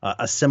cover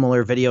a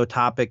similar video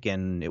topic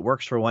and it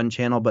works for one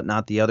channel, but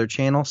not the other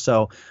channel.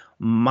 So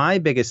my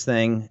biggest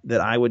thing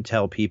that I would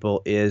tell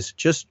people is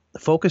just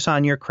focus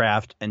on your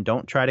craft and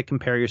don't try to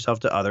compare yourself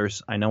to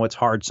others. I know it's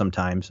hard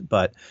sometimes,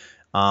 but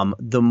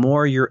the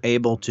more you're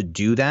able to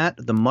do that,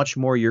 the much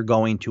more you're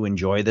going to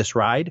enjoy this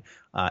ride.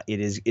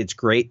 It's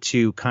great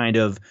to kind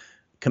of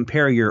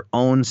compare your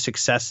own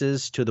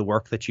successes to the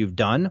work that you've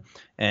done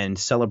and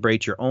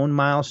celebrate your own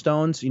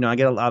milestones. I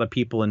get a lot of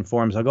people in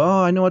forums. I go,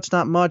 oh, I know it's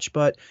not much,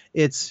 but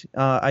it's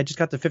I just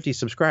got to 50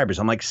 subscribers.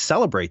 I'm like,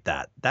 celebrate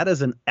that. That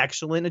is an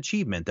excellent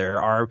achievement. There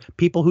are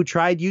people who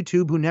tried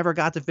YouTube who never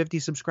got to 50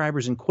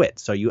 subscribers and quit.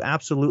 So you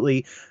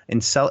absolutely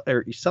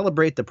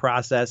celebrate the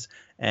process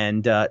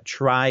and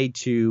try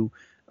to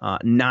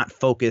not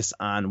focus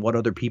on what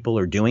other people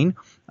are doing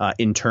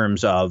in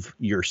terms of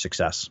your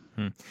success.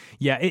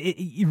 Yeah,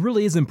 it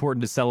really is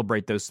important to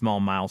celebrate those small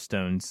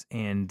milestones.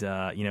 And,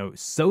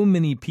 so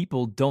many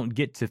people don't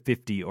get to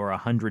 50 or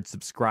 100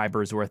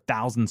 subscribers or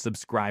 1,000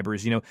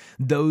 subscribers.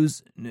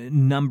 Those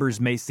numbers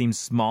may seem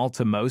small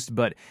to most,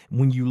 but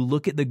when you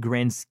look at the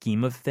grand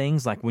scheme of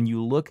things, like when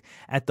you look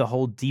at the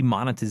whole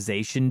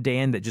demonetization,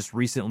 Dan, that just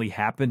recently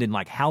happened, and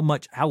like how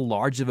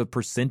large of a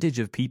percentage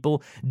of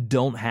people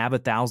don't have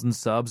 1,000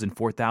 subs and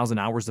 4,000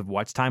 hours of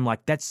watch time,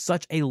 like that's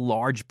such a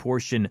large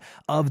portion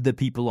of the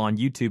people on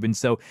YouTube. And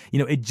so,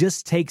 it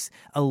just takes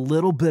a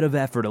little bit of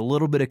effort, a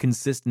little bit of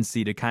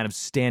consistency to kind of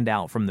stand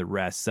out from the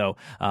rest. So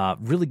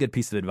really good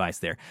piece of advice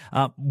there.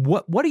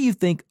 What do you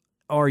think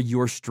are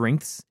your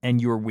strengths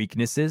and your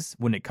weaknesses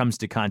when it comes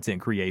to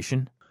content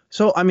creation?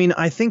 So,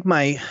 I think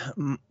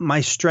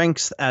my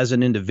strengths as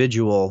an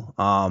individual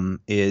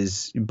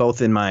is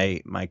both in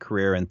my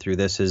career and through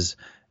this is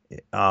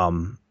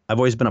I've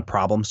always been a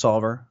problem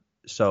solver.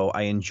 So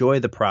I enjoy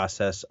the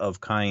process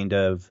of kind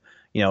of,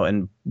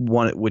 and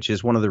which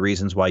is one of the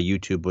reasons why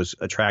YouTube was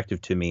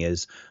attractive to me,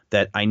 is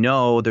that I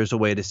know there's a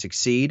way to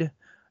succeed,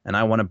 and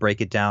I want to break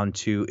it down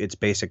to its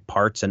basic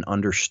parts and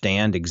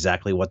understand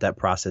exactly what that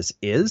process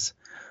is.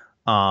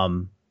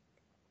 So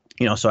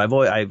I've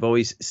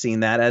always seen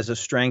that as a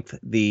strength.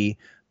 The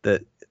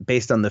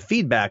based on the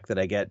feedback that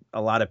I get,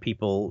 a lot of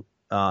people,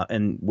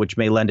 and which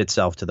may lend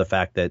itself to the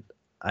fact that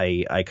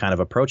I kind of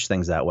approach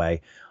things that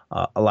way.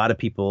 A lot of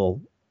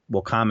people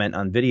will comment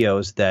on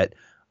videos that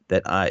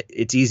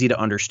it's easy to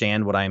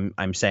understand what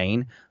I'm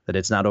saying, that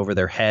it's not over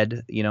their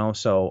head,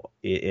 so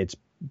it's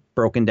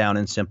broken down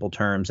in simple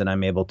terms, and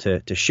I'm able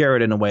to share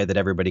it in a way that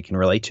everybody can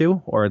relate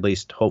to, or at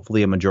least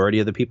hopefully a majority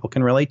of the people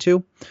can relate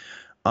to.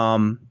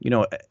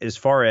 As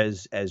far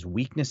as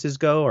weaknesses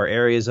go, or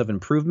areas of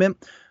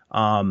improvement,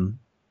 time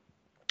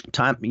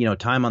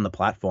on the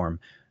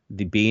platform,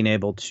 the being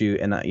able to,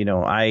 and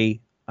I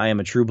am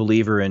a true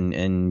believer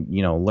in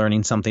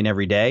learning something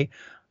every day.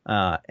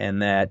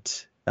 And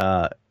that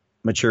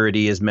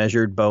maturity is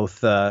measured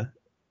both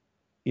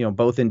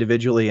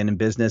individually and in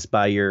business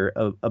by your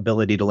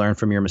ability to learn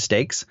from your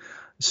mistakes.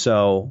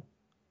 So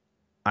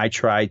I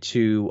try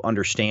to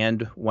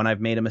understand when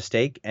I've made a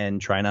mistake and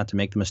try not to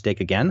make the mistake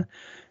again,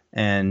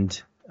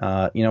 and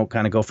kind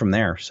of go from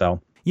there.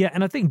 So. Yeah,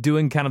 and I think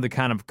doing the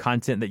kind of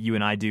content that you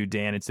and I do,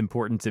 Dan, it's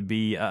important to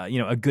be,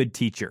 a good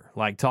teacher.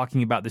 Like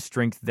talking about the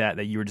strength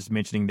that you were just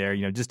mentioning there,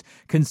 just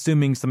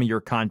consuming some of your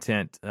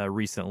content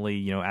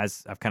recently,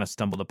 as I've kind of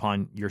stumbled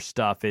upon your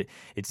stuff,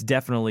 it's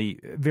definitely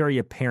very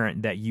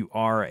apparent that you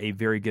are a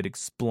very good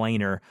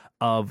explainer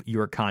of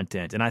your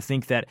content. And I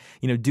think that,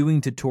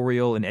 doing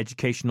tutorial and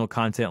educational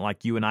content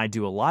like you and I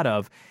do a lot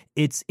of,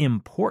 it's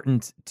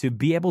important to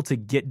be able to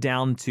get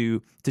down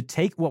to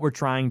take what we're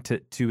trying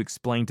to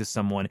explain to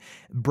someone,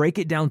 break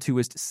it down to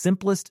its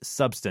simplest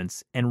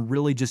substance, and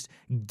really just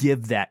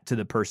give that to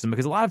the person.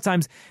 Because a lot of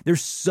times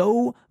there's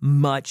so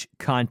much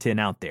content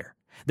out there.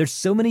 There's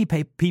so many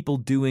people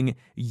doing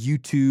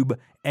YouTube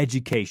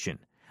education.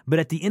 But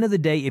at the end of the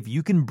day, if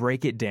you can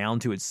break it down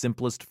to its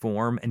simplest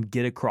form and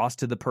get across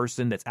to the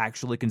person that's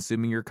actually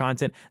consuming your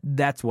content,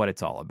 that's what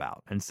it's all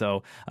about. And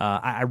so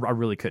I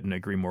really couldn't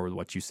agree more with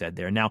what you said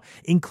there. Now,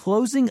 in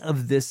closing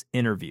of this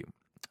interview,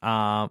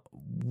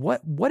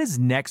 what is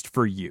next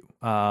for you?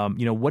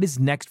 What is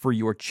next for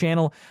your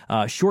channel,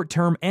 short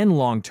term and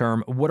long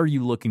term? What are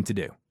you looking to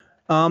do?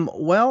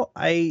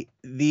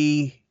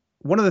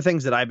 One of the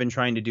things that I've been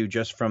trying to do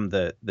just from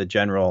the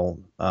general,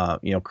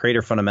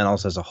 creator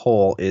fundamentals as a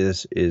whole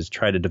is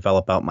try to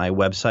develop out my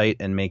website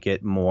and make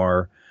it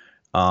more,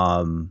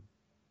 kind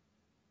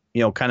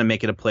of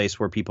make it a place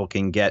where people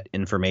can get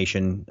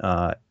information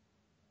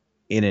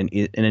in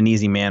an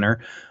easy manner.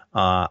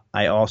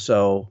 I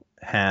also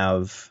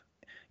have,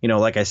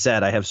 like I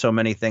said, I have so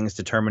many things.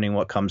 Determining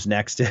what comes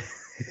next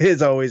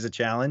is always a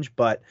challenge,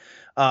 but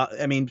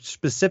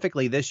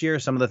specifically this year,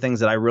 some of the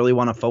things that I really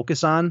want to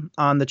focus on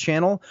the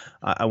channel,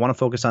 I want to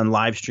focus on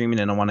live streaming,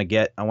 and I want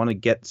to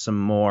get some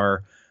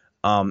more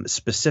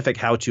specific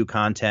how-to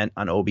content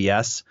on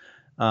OBS.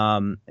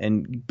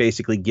 and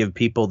basically give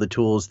people the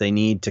tools they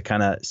need to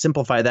kind of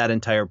simplify that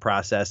entire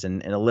process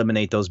and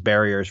eliminate those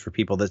barriers for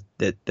people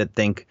that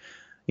think,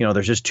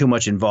 there's just too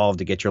much involved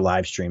to get your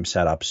live stream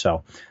set up.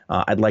 So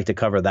I'd like to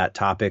cover that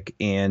topic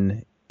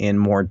in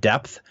more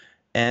depth.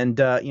 And,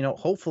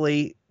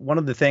 hopefully one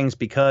of the things,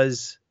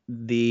 because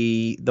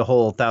the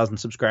whole 1,000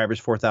 subscribers,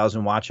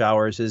 4,000 watch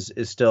hours is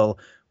still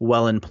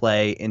well in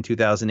play in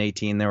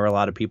 2018. There were a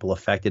lot of people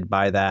affected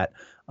by that.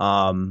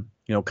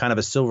 Kind of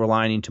a silver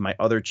lining to my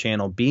other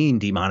channel being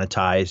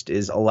demonetized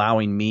is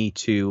allowing me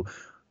to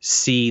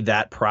see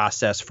that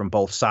process from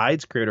both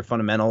sides. Creator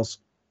Fundamentals,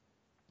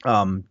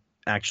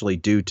 actually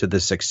due to the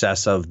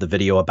success of the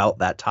video about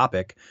that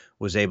topic,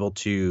 was able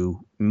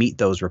to meet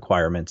those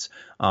requirements.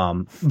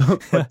 Wow,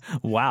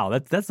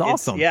 that's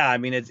awesome. Yeah, I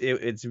mean,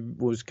 it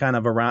was kind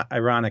of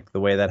ironic the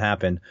way that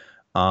happened,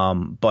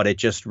 but it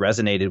just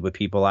resonated with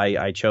people.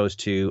 I chose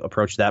to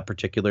approach that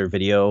particular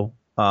video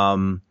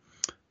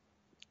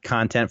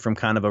content from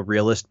kind of a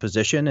realist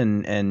position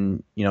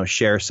and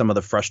share some of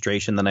the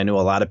frustration that I knew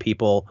a lot of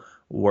people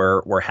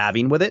were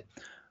having with it,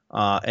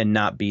 and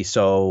not be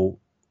so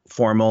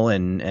formal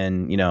and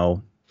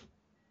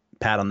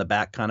pat on the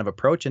back kind of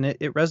approach. And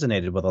it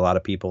resonated with a lot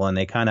of people, and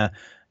they kind of,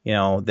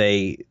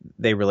 they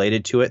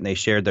related to it and they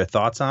shared their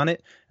thoughts on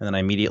it. And then I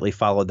immediately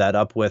followed that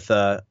up with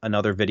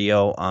another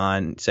video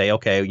on, say,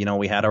 okay,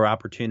 we had our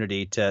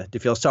opportunity to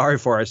feel sorry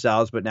for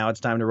ourselves, but now it's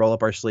time to roll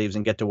up our sleeves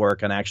and get to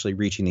work on actually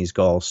reaching these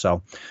goals.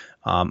 So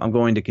I'm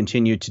going to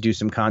continue to do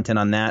some content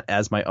on that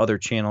as my other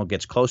channel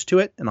gets close to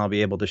it, and I'll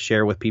be able to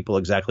share with people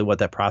exactly what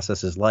that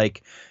process is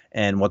like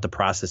and what the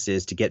process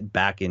is to get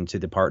back into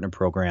the partner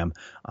program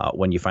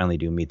when you finally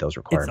do meet those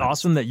requirements. It's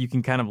awesome that you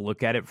can kind of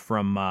look at it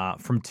from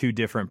two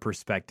different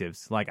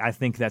perspectives. Like, I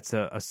think that's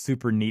a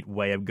super neat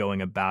way of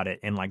going about it,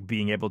 and like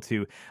being able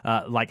to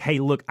hey,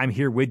 look, I'm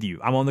here with you.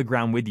 I'm on the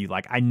ground with you.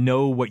 Like, I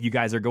know what you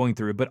guys are going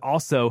through, but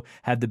also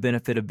have the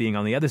benefit of being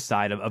on the other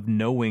side of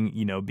knowing,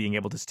 being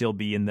able to still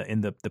be in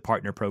the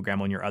partner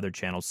program on your other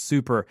channels.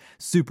 Super,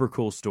 super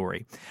cool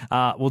story.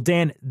 Well,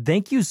 Dan,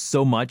 thank you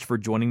so much for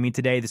joining me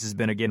today. This has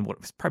been, again,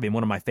 probably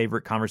one of my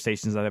favorite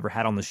conversations I've ever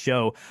had on the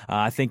show.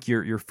 I think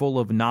you're full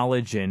of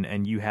knowledge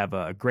and you have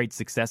a great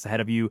success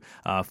ahead of you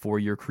for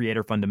your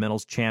Creator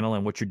Fundamentals channel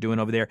and what you're doing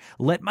over there.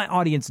 Let my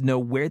audience know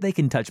where they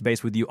can touch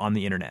base with you on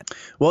the internet.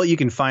 Well, you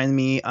can find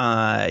me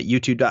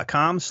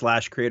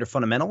youtube.com/Creator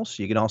Fundamentals.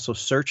 You can also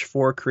search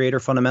for Creator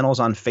Fundamentals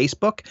on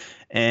Facebook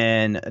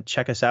and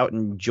check us out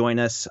and join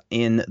us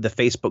in the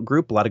Facebook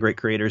group. A lot of great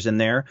creators in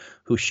there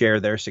who share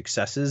their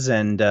successes,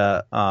 and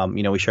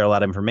we share a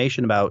lot of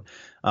information about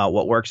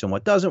what works and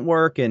what doesn't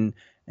work, and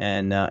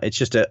it's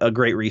just a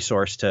great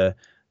resource to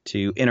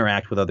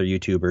interact with other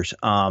YouTubers.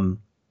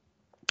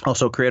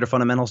 Also,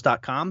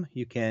 creatorfundamentals.com.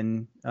 You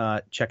can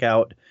check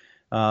out,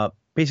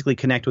 basically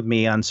connect with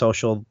me on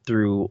social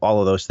through all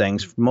of those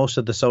things. Most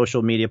of the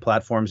social media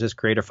platforms is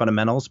Creator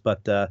Fundamentals,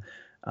 but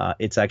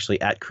it's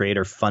actually at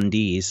Creator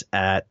Fundies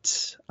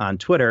on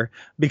Twitter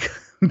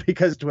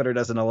because Twitter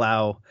doesn't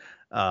allow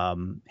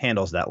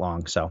handles that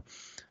long. So,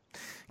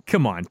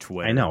 come on,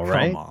 Twitter. I know,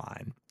 right? Come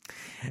on.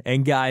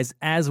 And guys,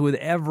 as with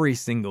every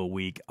single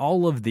week,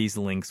 all of these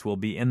links will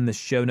be in the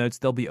show notes.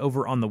 They'll be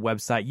over on the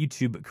website,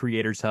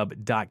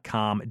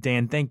 youtubecreatorshub.com.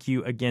 Dan, thank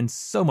you again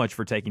so much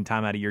for taking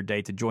time out of your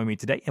day to join me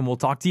today, and we'll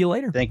talk to you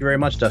later. Thank you very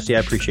much, Dusty. I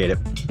appreciate it.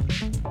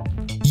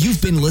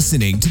 You've been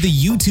listening to the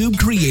YouTube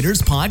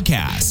Creators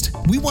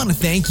Podcast. We want to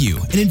thank you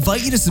and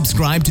invite you to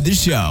subscribe to the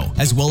show,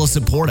 as well as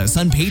support us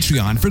on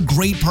Patreon for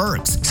great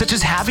perks, such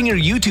as having your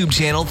YouTube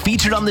channel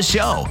featured on the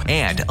show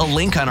and a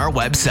link on our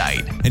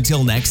website.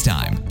 Until next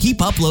time,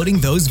 keep uploading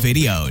those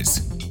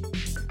videos.